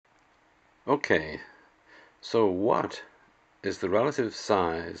Okay, so what is the relative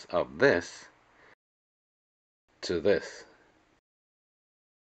size of this to this?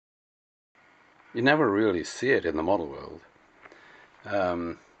 You never really see it in the model world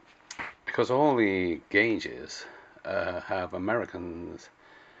um, because all the gauges have American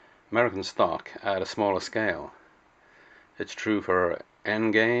stock at a smaller scale. It's true for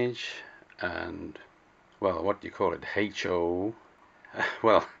N gauge and, well, what do you call it? HO.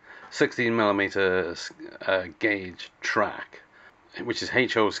 Well, 16 millimeter gauge track, which is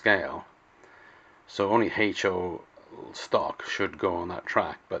HO scale. So only HO stock should go on that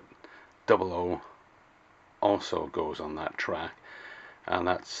track, but 00 also goes on that track, and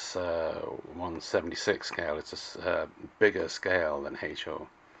that's 176 scale. It's a bigger scale than HO.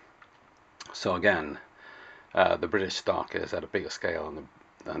 So again, the British stock is at a bigger scale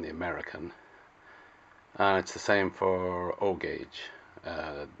than the American, and it's the same for O gauge.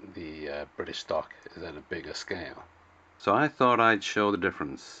 The British stock is at a bigger scale. So I thought I'd show the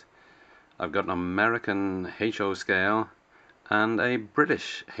difference. I've got an American HO scale and a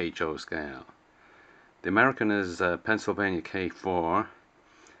British HO scale. The American is a Pennsylvania K4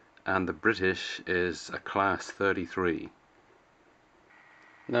 and the British is a class 33.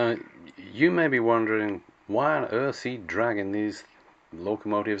 Now, you may be wondering why on earth is he dragging these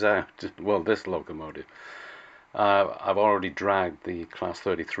locomotives out? Well, this locomotive. I've already dragged the class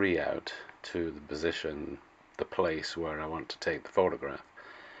 33 out to the position, the place where I want to take the photograph.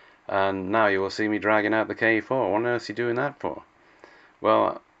 And now you will see me dragging out the K4. What on earth is he doing that for?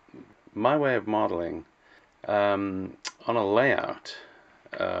 Well, my way of modeling on a layout,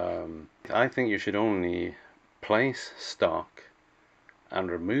 I think you should only place stock and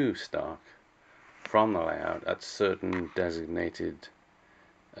remove stock from the layout at certain designated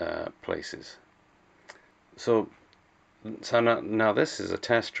places. So now this is a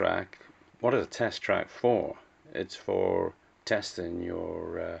test track. What is a test track for? It's for testing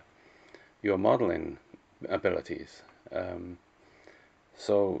your modeling abilities.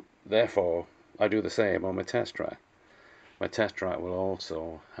 So therefore, I do the same on my test track. My test track will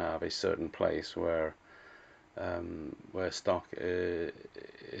also have a certain place where stock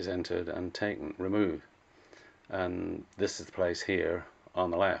is entered and taken, removed, and this is the place here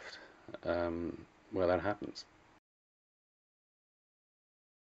on the left where that happens.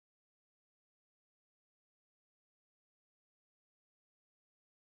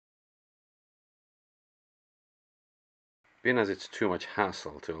 Being as it's too much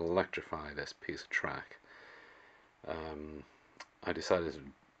hassle to electrify this piece of track, um, I decided to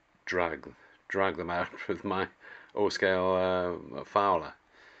drag them out with my O-scale Fowler.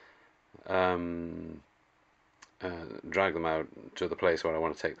 Um, Drag them out to the place where I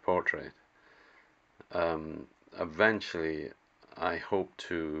want to take the portrait. Eventually, I hope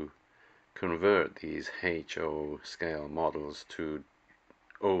to convert these HO scale models to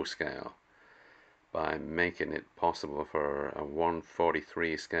O scale by making it possible for a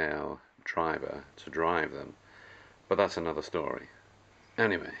 143 scale driver to drive them, but that's another story.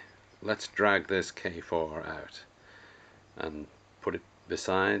 Anyway, let's drag this K4 out and put it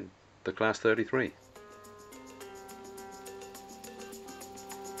beside the Class 33.